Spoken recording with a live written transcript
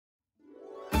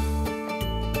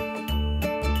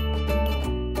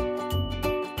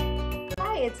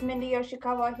it's Mindy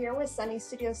Yoshikawa here with Sunny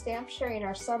Studio Stamps sharing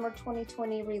our summer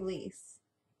 2020 release.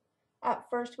 Up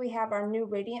first we have our new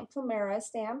Radiant Plumeria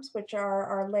stamps, which are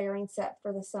our layering set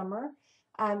for the summer.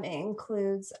 It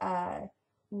includes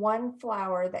one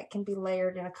flower that can be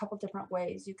layered in a couple different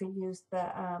ways. You can use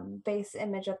the base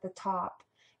image at the top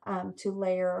to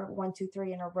layer 1, 2,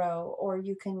 3 in a row, or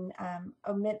you can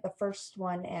omit the first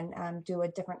one and do a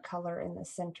different color in the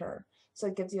center. So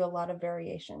it gives you a lot of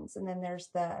variations. And then there's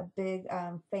the big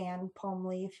fan palm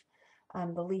leaf,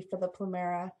 the leaf of the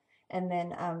Plumeria, and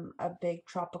then a big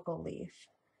tropical leaf,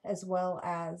 as well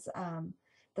as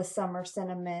the summer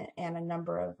sentiment and a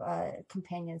number of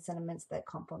companion sentiments that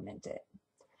complement it.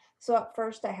 So up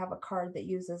first I have a card that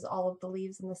uses all of the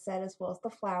leaves in the set as well as the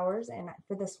flowers, and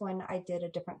for this one I did a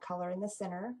different color in the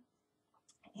center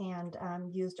and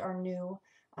used our new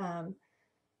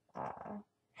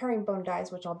herringbone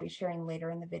dies, which I'll be sharing later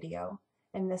in the video.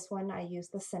 In this one I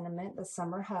used the sentiment, the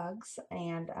summer hugs,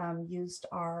 and used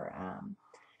our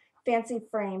fancy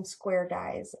frame square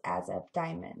dies as a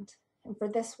diamond. And for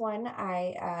this one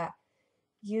I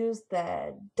used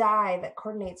the die that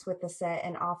coordinates with the set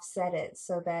and offset it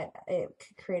so that it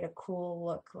could create a cool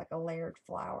look like a layered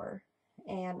flower.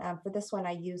 And for this one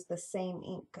I used the same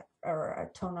ink, or a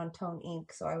tone-on-tone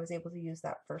ink, so I was able to use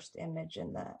that first image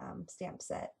in the stamp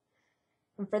set.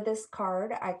 And for this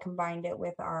card I combined it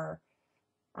with our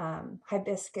Hawaiian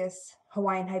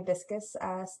hibiscus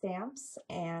stamps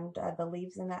and the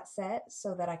leaves in that set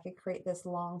so that I could create this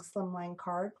long slimline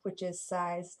card, which is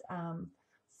sized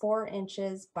 4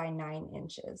 inches by 9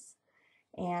 inches.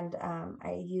 And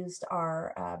I used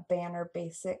our Banner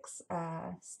Basics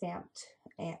stamped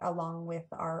along with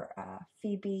our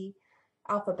Phoebe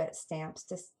alphabet stamps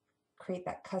to create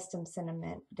that custom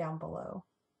sentiment down below.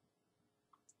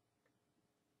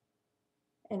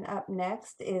 And up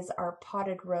next is our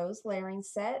potted rose layering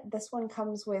set. This one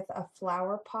comes with a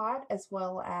flower pot as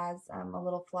well as a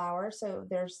little flower. So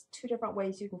there's 2 different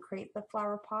ways you can create the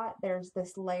flower pot. There's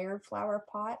this layered flower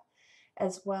pot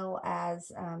as well as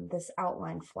this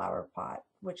outlined flower pot,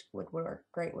 which would work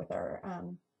great with our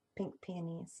pink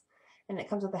peonies. And it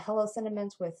comes with the hello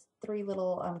sentiments with 3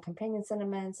 little companion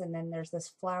sentiments, and then there's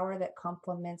this flower that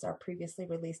complements our previously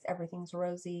released Everything's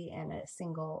Rosy and a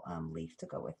single leaf to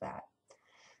go with that.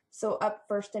 So up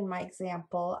first in my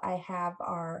example, I have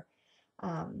our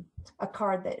a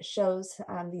card that shows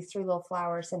these 3 little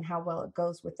flowers and how well it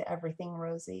goes with the Everything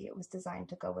Rosy. It was designed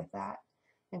to go with that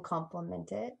and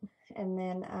complement it. And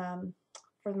then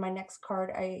for my next card,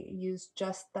 I used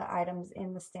just the items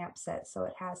in the stamp set. So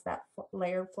it has that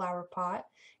layered flower pot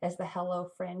as the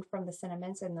hello friend from the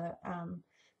sentiments, and the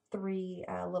 3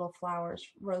 little flowers,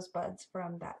 rosebuds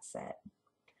from that set.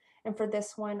 And for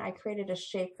this one, I created a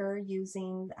shaker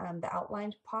using the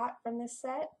outlined pot from this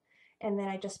set. And then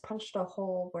I just punched a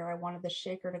hole where I wanted the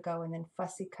shaker to go and then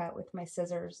fussy cut with my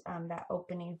scissors that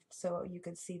opening so you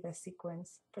could see the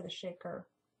sequins for the shaker,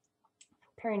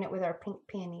 pairing it with our pink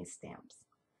peony stamps.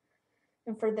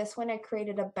 And for this one, I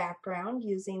created a background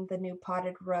using the new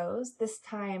potted rose. This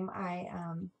time I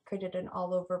created an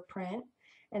all-over print.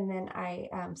 And then I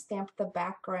stamped the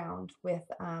background with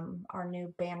our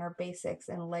new Banner Basics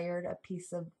and layered a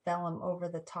piece of vellum over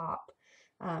the top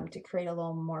to create a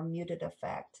little more muted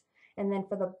effect. And then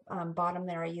for the bottom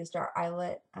there, I used our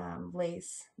eyelet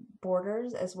lace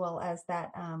borders as well as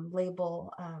that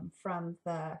label from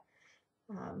the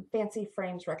Fancy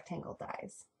Frames rectangle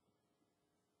dies.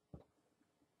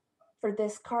 For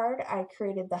this card, I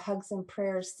created the Hugs and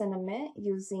Prayers sentiment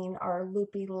using our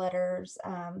Loopy Letters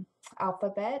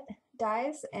alphabet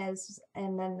dies,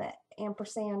 and then the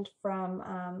ampersand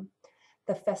from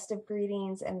the Festive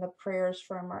Greetings and the prayers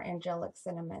from our Angelic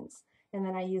sentiments. And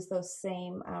then I used those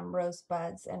same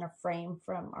rosebuds and a frame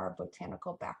from our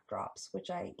botanical backdrops,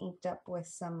 which I inked up with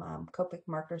some Copic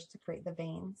markers to create the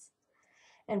veins.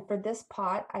 And for this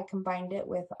pot, I combined it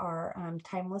with our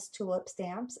Timeless Tulip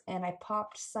stamps, and I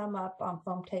popped some up on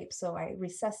foam tape, so I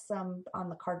recessed some on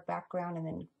the card background and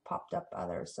then popped up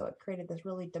others, so it created this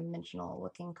really dimensional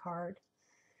looking card.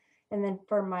 And then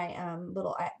for my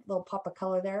little pop of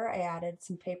color there, I added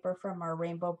some paper from our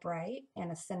Rainbow Bright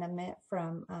and a sentiment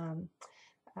from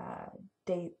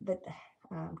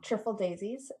Cheerful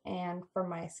Daisies. And for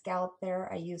my scallop there,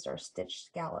 I used our Stitch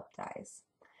Scallop dies.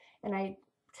 And I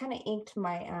kind of inked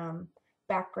my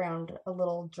background a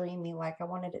little dreamy, like I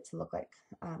wanted it to look like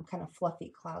kind of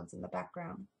fluffy clouds in the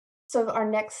background. So our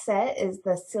next set is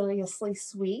the Sealiously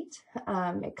Sweet.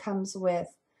 It comes with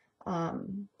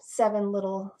 7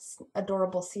 little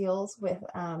adorable seals with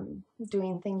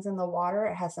doing things in the water.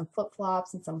 It has some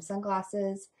flip-flops and some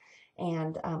sunglasses,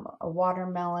 and a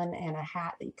watermelon and a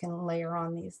hat that you can layer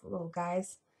on these little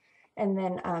guys. And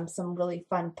then some really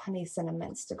fun punny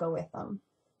sentiments to go with them.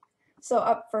 So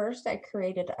up first, I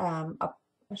created a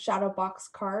shadow box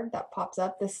card that pops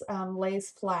up. This lays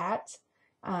flat,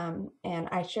 and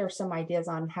I share some ideas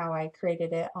on how I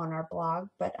created it on our blog,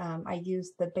 but I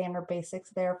used the banner basics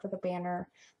there for the banner,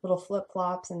 little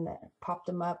flip-flops, and popped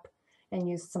them up, and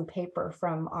used some paper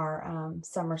from our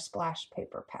summer splash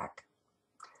paper pack.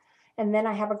 And then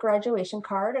I have a graduation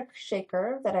card, a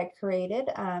shaker that I created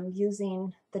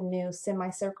using the new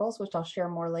semicircles, which I'll share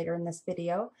more later in this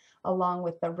video, along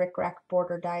with the Rick Rack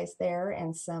border dies there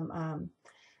and some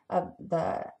of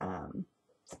the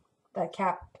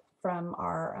cap from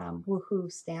our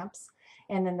Woohoo stamps,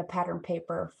 and then the pattern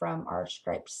paper from our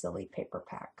striped silly paper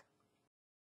pack.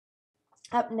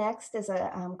 Up next is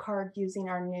a card using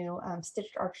our new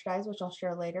stitched arch dies, which I'll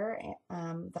share later,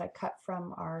 that I cut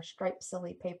from our striped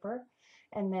silly paper.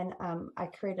 And then I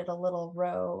created a little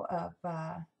row of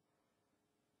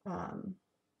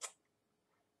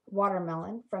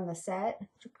watermelon from the set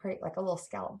to create like a little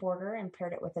scallop border, and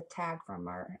paired it with a tag from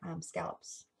our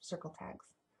scallops circle tags.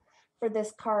 For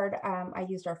this card, I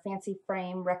used our fancy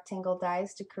frame rectangle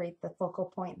dies to create the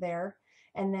focal point there.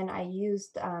 And then I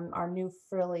used our new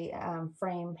frilly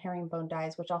frame herringbone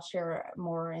dies, which I'll share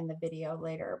more in the video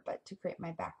later, but to create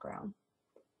my background.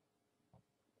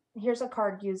 Here's a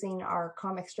card using our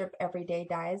comic strip everyday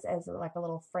dies as like a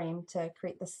little frame to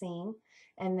create the scene.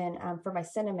 And then for my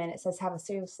sentiment, it says, "Have a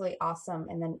seriously awesome,"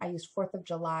 and then I used 4th of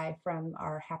July from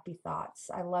our Happy Thoughts.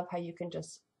 I love how you can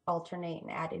just alternate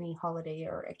and add any holiday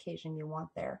or occasion you want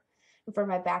there. And for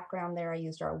my background there, I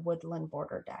used our woodland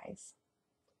border dies.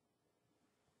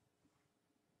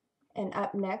 And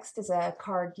up next is a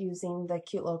card using the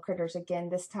cute little critters again,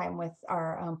 this time with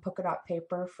our polka dot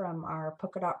paper from our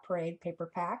Polka Dot Parade paper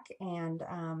pack. And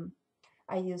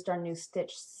I used our new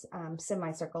stitch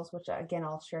semicircles, which again,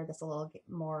 I'll share this a little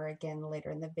more again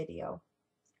later in the video.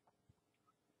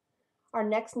 Our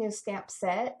next new stamp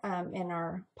set in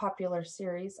our popular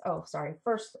series,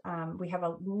 first we have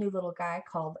a new little guy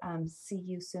called See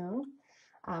You Soon,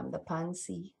 the pun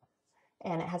see.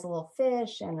 And it has a little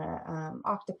fish and a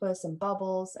octopus and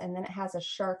bubbles, and then it has a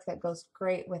shark that goes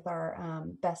great with our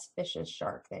Best Fishes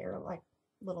shark. They're like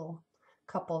little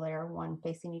couple there, one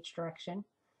facing each direction.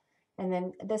 And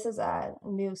then this is a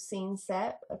new scene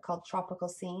set called Tropical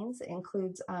Scenes. It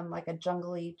includes like a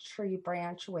jungly tree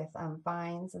branch with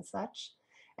vines and such,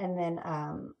 and then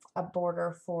a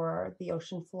border for the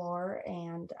ocean floor,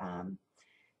 and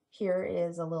here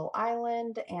is a little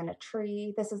island and a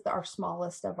tree. This is our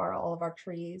smallest of all of our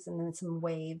trees, and then some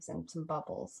waves and some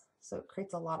bubbles. So it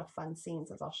creates a lot of fun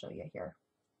scenes, as I'll show you here.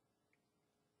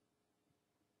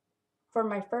 For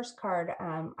my first card,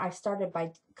 I started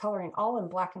by coloring all in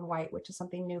black and white, which is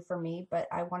something new for me, but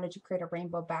I wanted to create a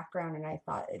rainbow background, and I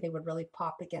thought they would really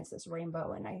pop against this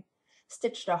rainbow, and I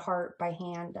stitched a heart by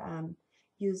hand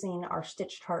using our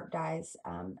stitched heart dies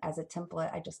as a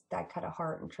template. I die cut a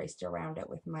heart and traced around it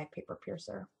with my paper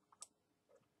piercer.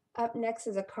 Up next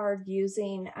is a card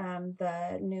using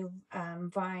the new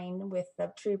vine with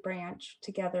the tree branch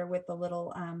together with the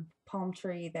little palm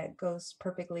tree that goes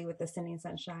perfectly with the Sending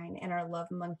Sunshine, and our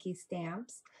Love Monkey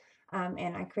stamps.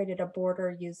 And I created a border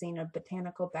using a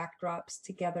botanical backdrops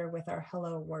together with our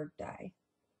Hello Word die.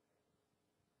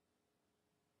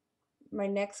 My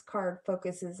next card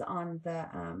focuses on the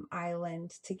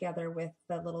island together with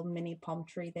the little mini palm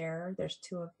tree there. There's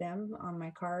 2 of them on my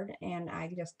card, and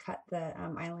I just cut the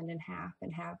island in half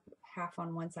and have half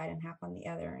on one side and half on the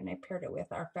other, and I paired it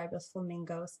with our Fabulous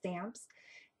Flamingo stamps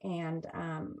and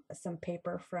some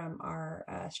paper from our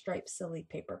striped silly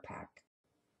paper pack.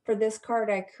 For this card,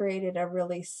 I created a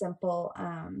really simple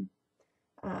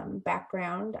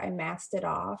background. I masked it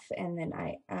off, and then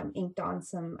I inked on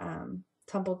some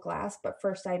tumbled glass, but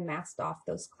first I masked off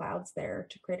those clouds there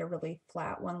to create a really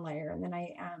flat one layer, and then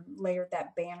I layered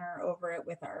that banner over it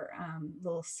with our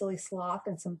little silly sloth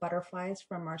and some butterflies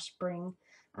from our spring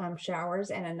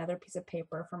showers, and another piece of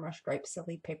paper from our striped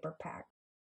silly paper pack.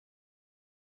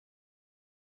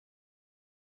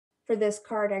 For this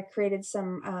card, I created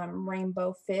some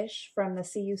rainbow fish from the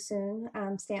See You Soon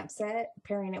stamp set,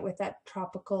 pairing it with that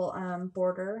tropical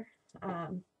border.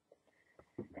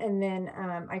 And then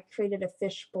I created a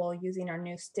fish bowl using our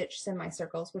new stitch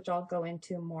semicircles, which I'll go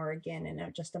into more again in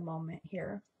just a moment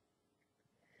here.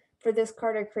 For this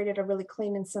card, I created a really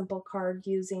clean and simple card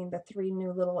using the 3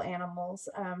 new little animals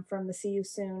from the See You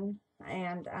Soon,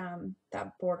 and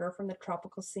that border from the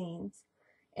Tropical Scenes.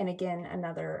 And again,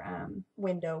 another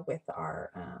window with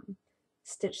our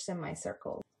stitch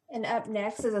semicircles. And up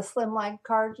next is a slimline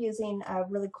card using a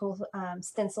really cool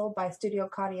stencil by Studio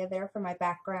Cadia there for my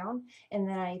background. And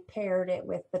then I paired it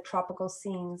with the Tropical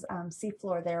Scenes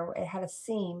seafloor there. It had a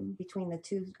seam between the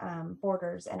two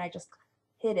borders, and I just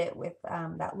hid it with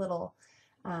that little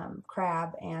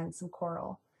crab and some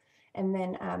coral. And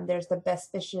then there's the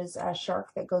Best Fishes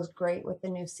shark that goes great with the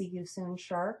new See You Soon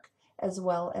shark, as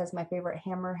well as my favorite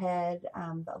hammerhead,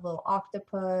 the little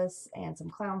octopus, and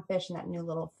some clownfish, and that new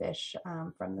little fish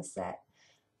from the set.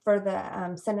 For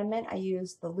the sentiment, I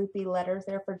used the loopy letters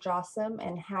there for Jossam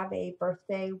and Have a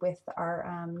Birthday with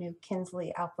our new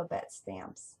Kinsley alphabet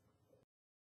stamps.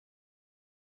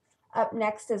 Up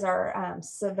next is our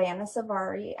Savanna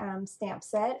Savari stamp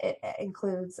set. It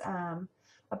includes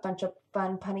a bunch of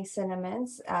fun punny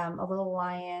sentiments, a little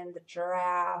lion, the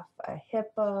giraffe, a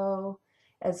hippo,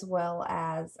 as well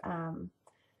as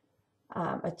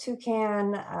a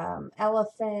toucan,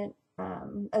 elephant,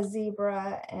 a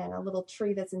zebra, and a little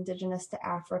tree that's indigenous to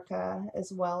Africa,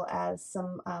 as well as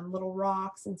some little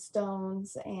rocks and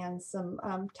stones and some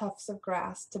tufts of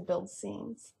grass to build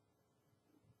scenes.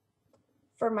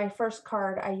 For my first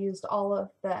card, I used all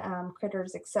of the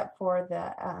critters except for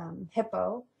the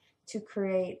hippo to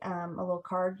create a little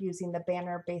card using the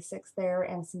banner basics there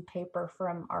and some paper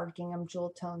from our Gingham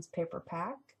Jewel Tones paper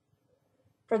pack.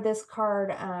 For this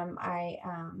card, I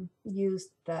used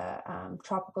the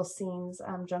Tropical Scenes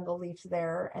jungle leaves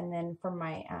there, and then for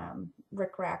my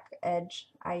rickrack edge,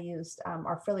 I used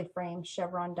our Frilly frame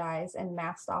chevron dies and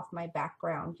masked off my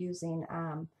background using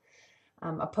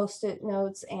a post-it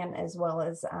notes and as well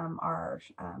as our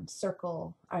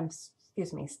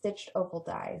stitched oval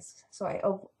dies. So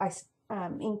I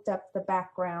inked up the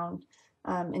background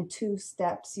in 2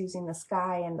 steps using the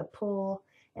sky and the pool,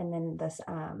 and then this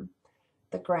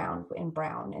the ground in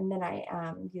brown. And then I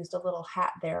used a little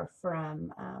hat there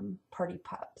from Party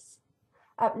Pups.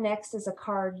 Up next is a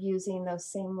card using those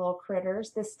same little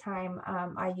critters. This time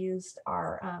I used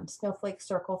our snowflake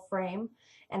circle frame,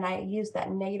 and I used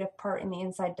that negative part in the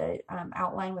inside to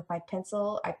outline with my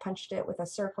pencil. I punched it with a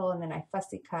circle, and then I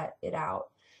fussy cut it out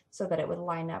so that it would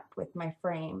line up with my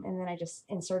frame. And then I just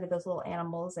inserted those little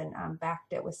animals and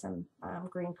backed it with some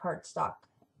green cardstock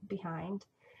behind.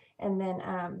 And then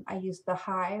I used the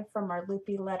hive from our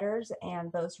loopy letters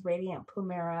and those radiant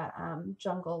Plumeria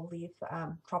jungle leaf,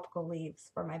 tropical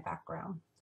leaves for my background.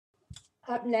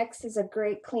 Up next is a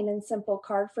great clean and simple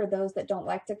card for those that don't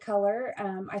like to color.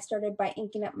 I started by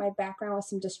inking up my background with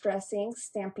some distress inks,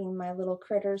 stamping my little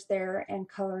critters there and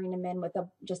coloring them in with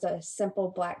just a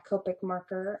simple black Copic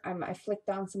marker. I flicked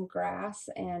on some grass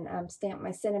and stamped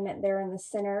my sentiment there in the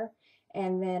center,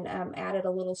 and then added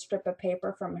a little strip of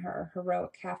paper from her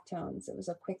heroic halftones. It was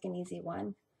a quick and easy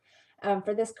one.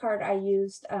 For this card, I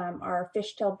used our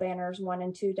Fishtail Banners 1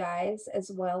 and 2 dies, as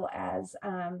well as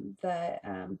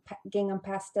the Gingham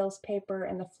Pastels paper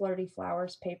and the Flirty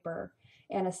Flowers paper,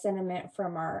 and a sentiment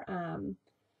from our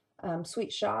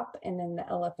Sweet Shop, and then the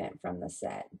elephant from the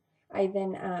set. I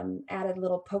then added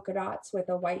little polka dots with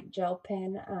a white gel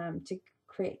pen to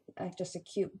create just a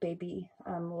cute baby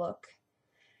look.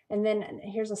 And then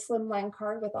here's a slimline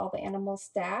card with all the animals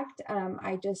stacked.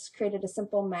 I just created a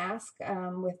simple mask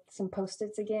with some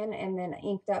post-its again, and then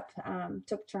inked up,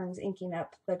 took turns inking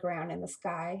up the ground and the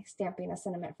sky, stamping a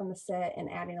sentiment from the set, and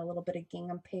adding a little bit of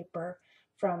gingham paper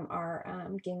from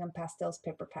our Gingham Pastels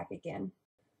paper pack again.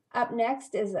 Up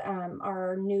next is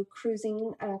our new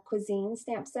Cuisine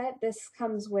stamp set. This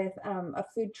comes with a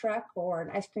food truck or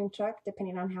an ice cream truck,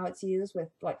 depending on how it's used, with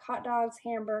like hot dogs,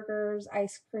 hamburgers,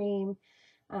 ice cream,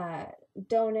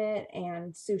 donut,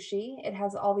 and sushi. It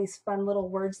has all these fun little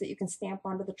words that you can stamp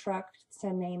onto the truck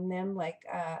to name them, like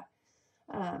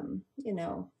you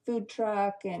know, food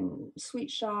truck and sweet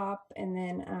shop, and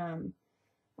then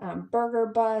burger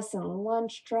bus and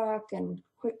lunch truck and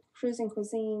cruising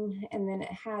cuisine. And then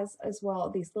it has as well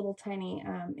these little tiny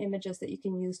images that you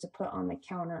can use to put on the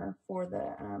counter for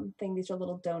the thing. These are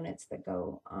little donuts that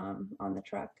go on the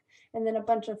truck. And then a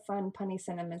bunch of fun punny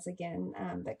sentiments again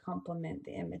that complement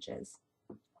the images.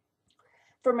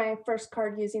 For my first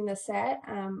card using the set,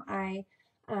 I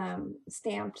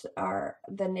stamped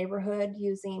the neighborhood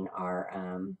using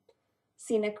our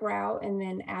scenic route, and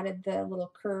then added the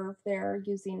little curve there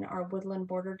using our woodland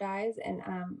border dies, and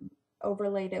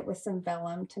overlaid it with some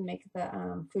vellum to make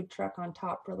the food truck on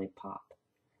top really pop.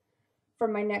 For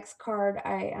my next card,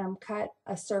 I cut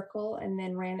a circle and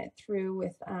then ran it through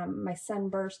with my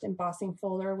Sunburst embossing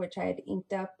folder, which I had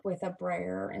inked up with a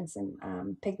brayer and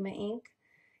some pigment ink.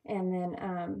 And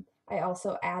then I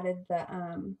also added the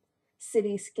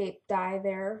cityscape die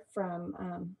there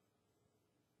from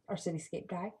our cityscape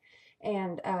die.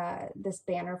 and this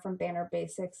banner from Banner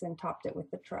Basics and topped it with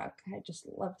the truck. I just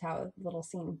loved how the little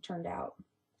scene turned out.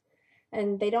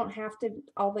 And they don't have to,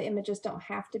 all the images don't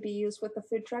have to be used with the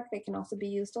food truck. They can also be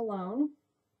used alone.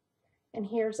 And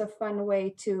here's a fun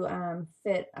way to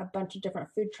fit a bunch of different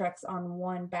food trucks on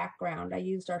one background. I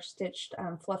used our stitched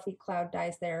fluffy cloud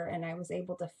dies there, and I was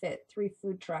able to fit 3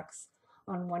 food trucks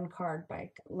on one card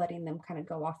by letting them kind of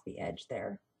go off the edge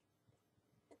there.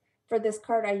 For this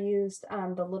card, I used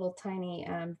the little tiny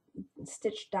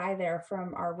stitched die there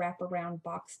from our wraparound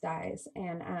box dies,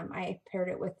 and I paired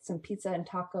it with some pizza and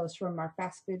tacos from our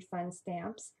fast food fun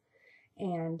stamps,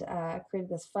 and created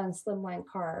this fun slimline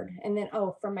card. And then,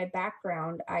 oh, for my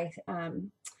background, I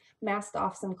masked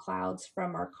off some clouds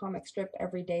from our comic strip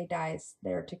everyday dies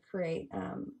there to create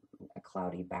a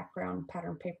cloudy background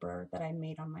pattern paper that I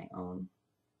made on my own.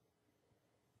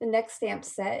 The next stamp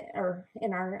set or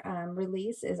in our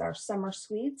release is our Summer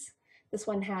Sweets. This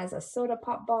one has a soda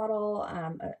pop bottle,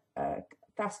 a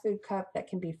fast food cup that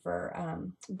can be for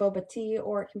boba tea,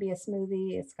 or it can be a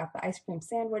smoothie. It's got the ice cream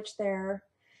sandwich there,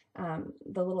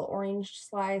 the little orange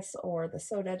slice or the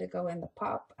soda to go in the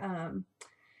pop.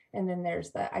 And then there's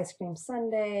the ice cream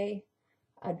sundae,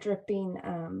 a dripping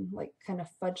like kind of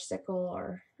fudgesicle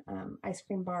or ice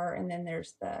cream bar. And then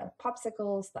there's the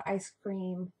popsicles, the ice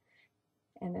cream,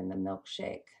 and then the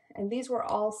milkshake. And these were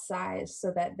all sized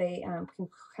so that they can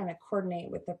kind of coordinate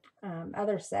with the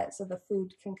other set, so the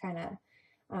food can kind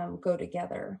of go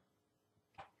together.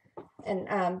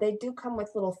 And they do come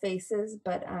with little faces,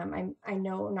 but I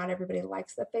know not everybody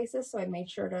likes the faces, so I made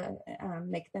sure to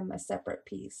make them a separate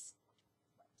piece.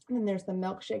 And then there's the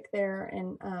milkshake there,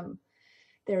 and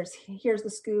here's the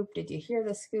scoop. Did you hear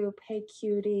the scoop? Hey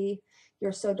cutie,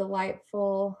 you're so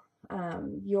delightful.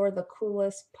 You're the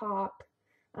coolest pop.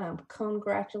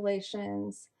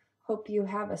 Congratulations, hope you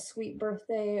have a sweet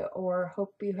birthday, or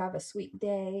hope you have a sweet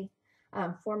day.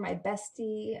 For my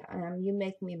bestie, you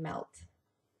make me melt.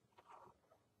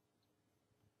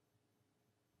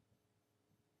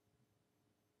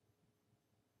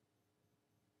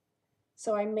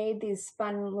 So I made these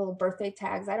fun little birthday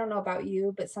tags. I don't know about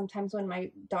you, but sometimes when my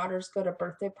daughters go to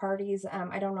birthday parties,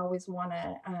 I don't always want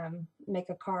to make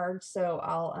a card, so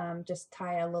I'll just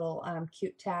tie a little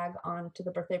cute tag onto the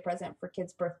birthday present for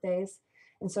kids' birthdays.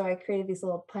 And so I created these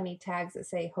little punny tags that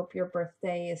say, hope your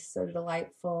birthday is so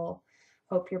delightful,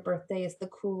 hope your birthday is the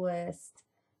coolest,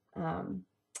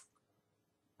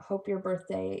 hope your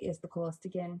birthday is the coolest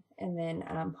again, and then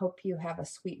hope you have a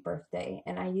sweet birthday.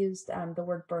 And I used the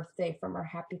word birthday from our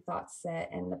Happy Thoughts set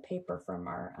and the paper from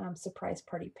our surprise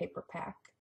party paper pack.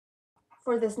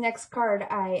 For this next card,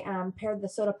 I paired the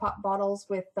soda pop bottles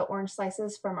with the orange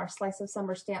slices from our Slice of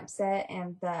Summer stamp set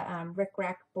and the Rick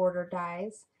Rack border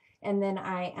dies. And then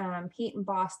I heat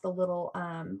embossed the little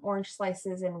orange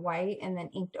slices in white and then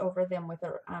inked over them with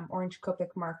an orange Copic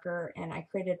marker. And I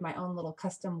created my own little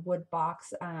custom wood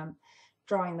box,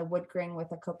 drawing the wood grain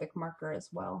with a Copic marker as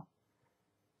well.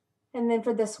 And then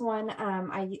for this one,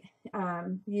 I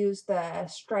used the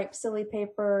striped silly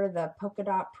paper, the polka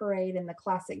dot parade, and the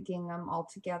classic gingham all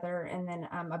together. And then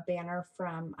a banner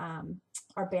from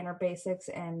our Banner Basics,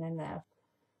 and then the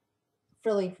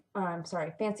Frilly,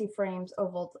 Fancy Frames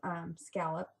oval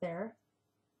scallop there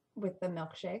with the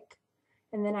milkshake.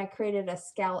 And then I created a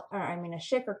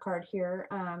shaker card here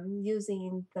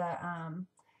using the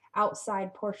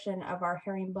outside portion of our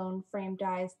herringbone frame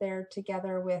dies there,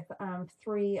 together with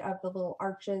 3 of the little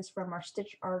arches from our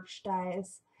stitch arch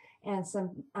dies, and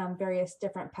some various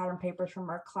different pattern papers from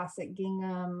our classic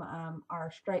gingham,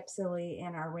 our striped silly,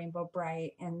 and our rainbow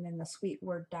bright, and then the sweet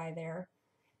word die there,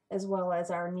 as well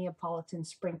as our Neapolitan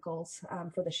sprinkles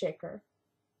for the shaker.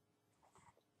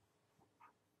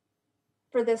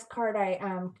 For this card, I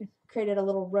created a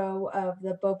little row of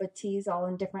the boba teas all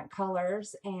in different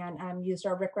colors, and used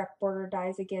our Rick Rack border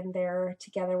dies again there,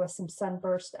 together with some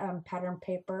sunburst pattern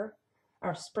paper,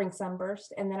 or spring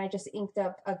sunburst, and then I just inked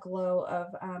up a glow of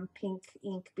pink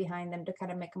ink behind them to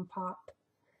kind of make them pop.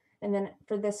 And then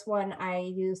for this one, I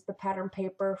used the pattern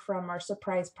paper from our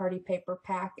surprise party paper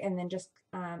pack, and then just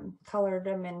colored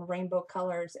them in rainbow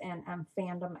colors and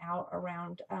fanned them out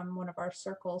around one of our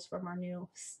circles from our new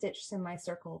stitch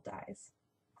semicircle dies.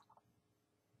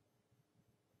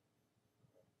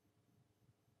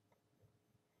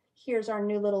 Here's our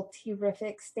new little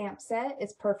Tea-riffic stamp set.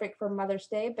 It's perfect for Mother's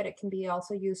Day, but it can be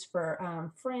also used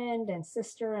for friend and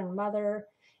sister and mother.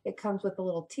 It comes with a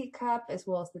little teacup as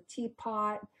well as the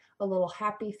teapot, a little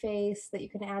happy face that you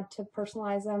can add to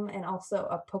personalize them, and also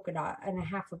a polka dot and a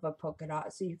half of a polka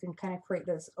dot, so you can kind of create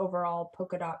this overall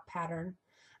polka dot pattern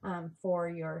for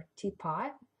your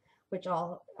teapot. which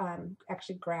I'll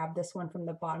actually grab this one from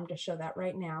the bottom to show that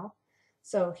right now.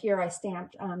 So here I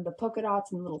stamped the polka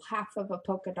dots and a little half of a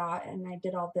polka dot, and I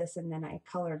did all this, and then I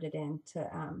colored it in to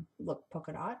look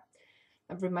polka dot.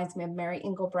 It reminds me of Mary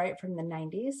Inglebright from the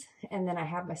 90s. And then I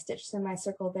have my stitch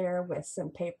semicircle there with some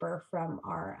paper from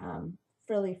our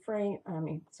Flirty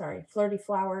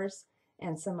Flowers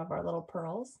and some of our little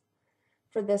pearls.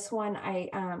 For this one, I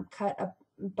cut a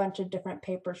bunch of different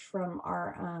papers from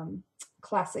our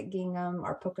Classic Gingham,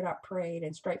 our Polka Dot Parade,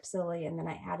 and Striped Silly, and then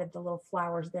I added the little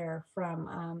flowers there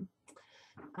from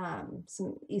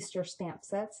some Easter stamp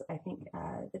sets. I think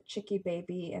the Chicky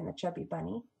Baby and the Chubby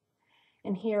Bunny.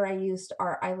 And here I used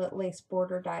our eyelet lace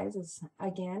border dies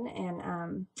again,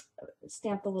 and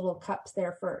stamped the little cups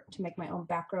there to make my own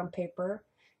background paper,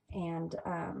 and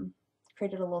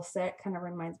created a little set. Kind of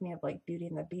reminds me of like Beauty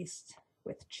and the Beast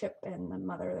with Chip and the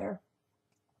mother there.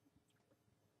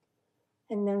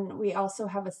 And then we also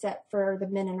have a set for the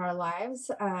men in our lives.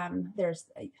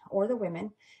 Or the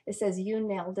women. It says, "You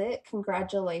nailed it,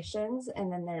 congratulations."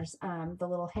 And then there's the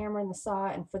little hammer and the saw,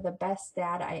 and "For the best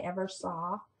dad I ever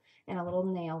saw," and a little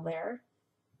nail there.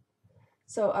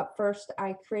 So up first,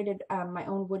 I created my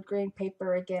own wood grain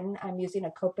paper. Again, I'm using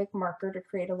a Copic marker to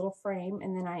create a little frame,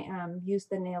 and then I used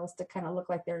the nails to kind of look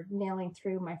like they're nailing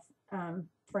through my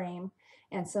frame,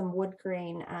 and some wood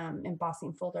grain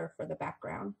embossing folder for the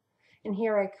background. And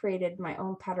here I created my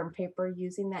own pattern paper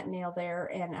using that nail there,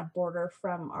 and a border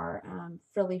from our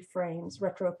Frilly Frames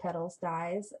Retro Petals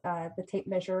dies, the tape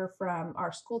measure from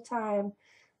our School Time,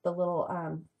 the little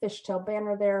fishtail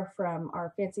banner there from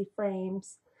our Fancy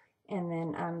Frames, and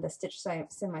then the stitch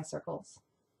semicircles.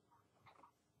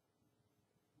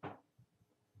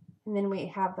 And then we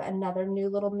have another new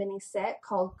little mini set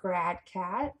called Grad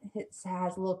Cat. It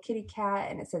has a little kitty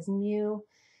cat, and it says "Mew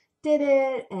did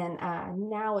it," and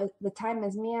now the time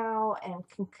is meow, and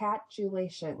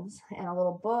congratulations, and a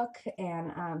little book,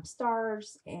 and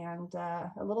stars, and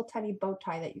a little tiny bow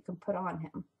tie that you can put on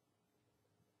him.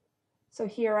 So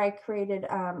here I created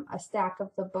a stack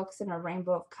of the books in a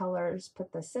rainbow of colors,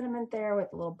 put the cinnamon there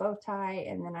with a little bow tie,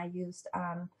 and then I used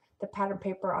the pattern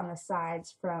paper on the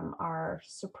sides from our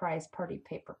surprise party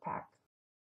paper pack.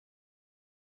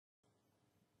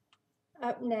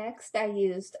 Up next, I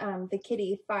used the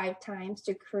kitty 5 times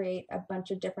to create a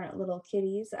bunch of different little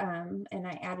kitties, and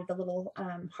I added a little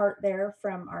heart there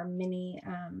from our mini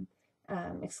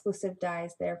exclusive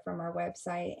dies there from our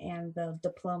website, and the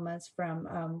diplomas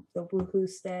from the Woohoo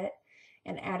set,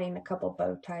 and adding a couple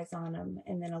bow ties on them,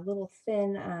 and then a little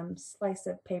thin slice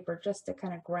of paper just to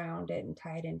kind of ground it and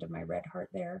tie it into my red heart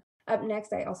there. Up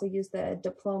next, I also used the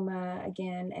diploma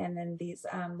again, and then these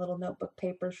little notebook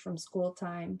papers from School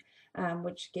Time,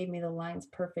 which gave me the lines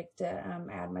perfect to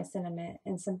add my sentiment,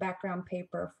 and some background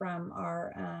paper from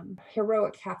our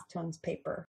Heroic Halftones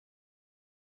paper.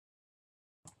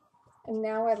 And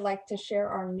now I'd like to share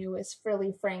our newest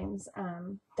Frilly Frames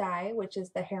die, which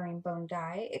is the Herringbone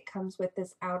die. It comes with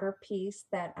this outer piece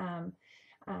that,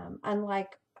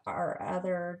 unlike our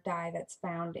other die that's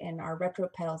found in our Retro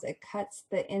Petals, it cuts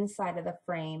the inside of the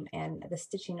frame and the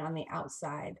stitching on the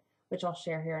outside, which I'll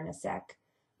share here in a sec.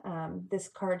 This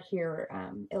card here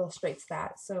illustrates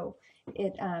that. So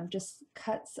it just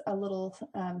cuts a little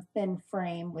thin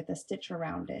frame with a stitch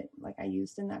around it, like I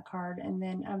used in that card. And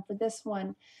then for this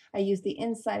one, I used the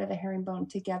inside of the herringbone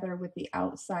together with the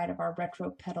outside of our Retro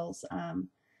Petals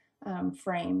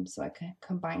frame, so I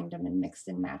combined them and mixed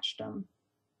and matched them.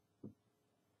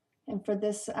 And for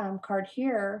this card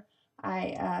here,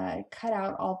 I cut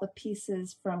out all the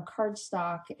pieces from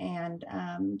cardstock and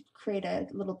create a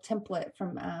little template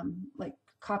from like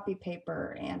copy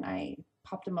paper, and I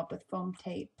popped them up with foam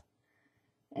tape.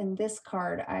 And this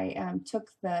card, I took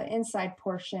the inside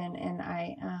portion and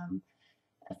I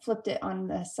flipped it on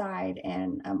the side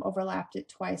and overlapped it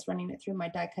twice, running it through my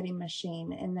die cutting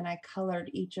machine, and then I colored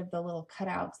each of the little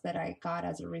cutouts that I got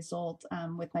as a result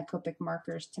with my Copic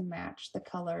markers to match the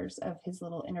colors of his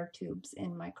little inner tubes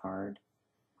in my card.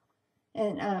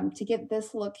 And to get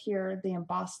this look here, the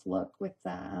embossed look with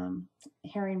the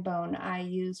herringbone, I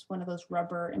used one of those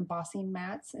rubber embossing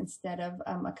mats instead of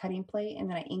a cutting plate, and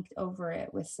then I inked over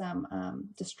it with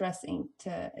some distress ink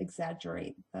to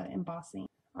exaggerate the embossing.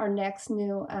 Our next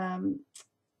new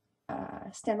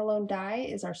standalone die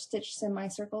is our stitch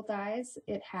semicircle dies.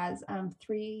 It has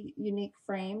 3 unique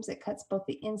frames. It cuts both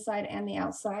the inside and the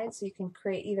outside, so you can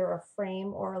create either a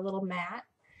frame or a little mat.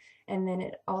 And then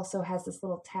it also has this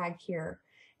little tag here.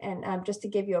 And just to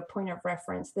give you a point of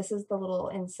reference, this is the little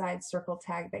inside circle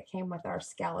tag that came with our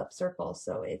scallop circle,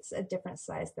 so it's a different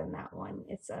size than that one.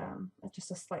 It's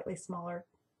just a slightly smaller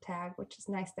tag, which is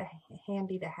nice to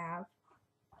handy to have.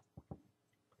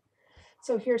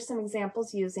 So here's some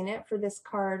examples using it. For this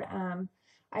card,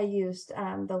 I used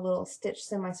the little stitch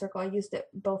semicircle. I used it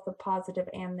both the positive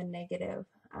and the negative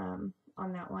on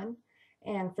that one.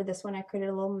 And for this one, I created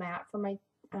a little mat for my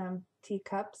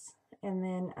teacups. And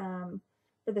then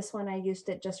for this one, I used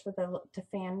it just for to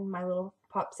fan my little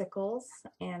popsicles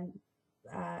and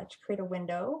to create a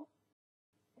window.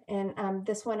 And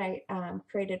this one I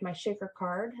created my shaker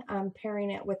card,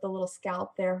 pairing it with the little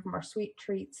scallop there from our Sweet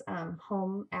Treats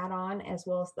home add-on, as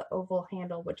well as the oval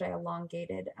handle, which I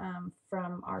elongated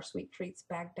from our Sweet Treats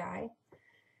bag die.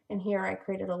 And here I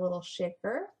created a little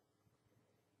shaker.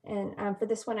 And for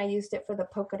this one I used it for the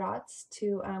polka dots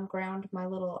to ground my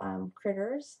little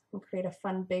critters and create a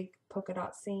fun big polka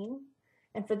dot scene.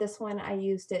 And for this one, I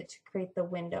used it to create the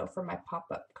window for my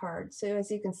pop-up card. So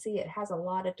as you can see, it has a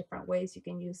lot of different ways you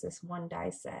can use this one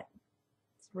die set.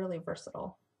 It's really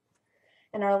versatile.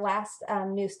 And our last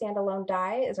new standalone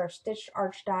die is our stitched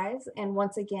arch dies. And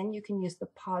once again, you can use the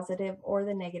positive or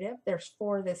the negative. There's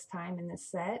 4 this time in this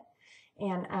set.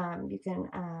 And you can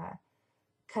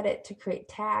cut it to create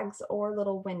tags or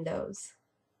little windows.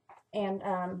 And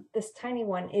this tiny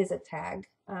one is a tag,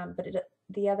 but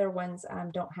the other ones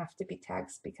don't have to be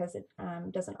tags because it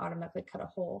doesn't automatically cut a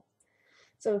hole.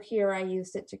 So here I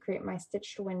used it to create my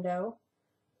stitched window,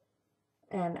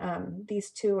 and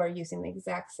these 2 are using the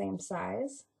exact same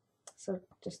size. So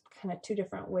just kind of 2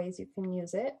 different ways you can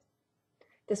use it.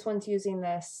 This one's using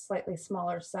the slightly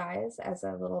smaller size as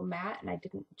a little mat, and I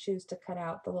didn't choose to cut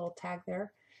out the little tag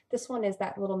there. This one is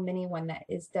that little mini one that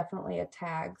is definitely a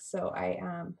tag, so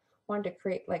I wanted to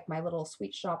create like my little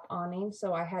sweet shop awning,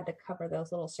 so I had to cover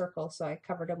those little circles, so I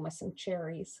covered them with some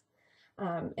cherries,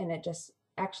 and it just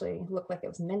actually looked like it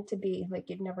was meant to be, like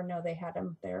you'd never know they had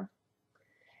them there.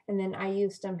 And then I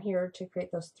used them here to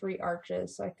create those 3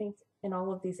 arches, so I think in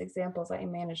all of these examples I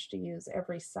managed to use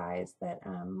every size that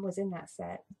was in that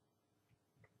set.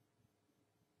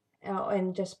 Oh,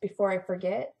 and just before I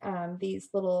forget, these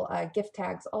little gift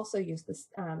tags also use this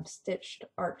stitched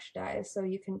arch dies, so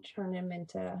you can turn them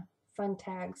into fun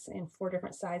tags in 4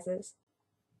 different sizes.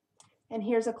 And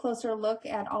here's a closer look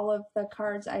at all of the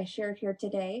cards I shared here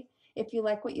today. If you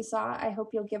like what you saw, I hope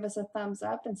you'll give us a thumbs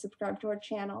up and subscribe to our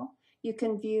channel. You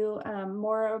can view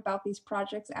more about these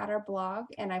projects at our blog,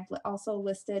 and I've also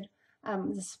listed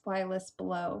the supply list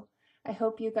below. I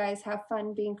hope you guys have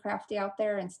fun being crafty out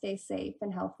there and stay safe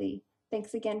and healthy.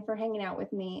 Thanks again for hanging out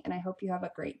with me, and I hope you have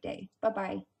a great day.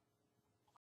 Bye-bye.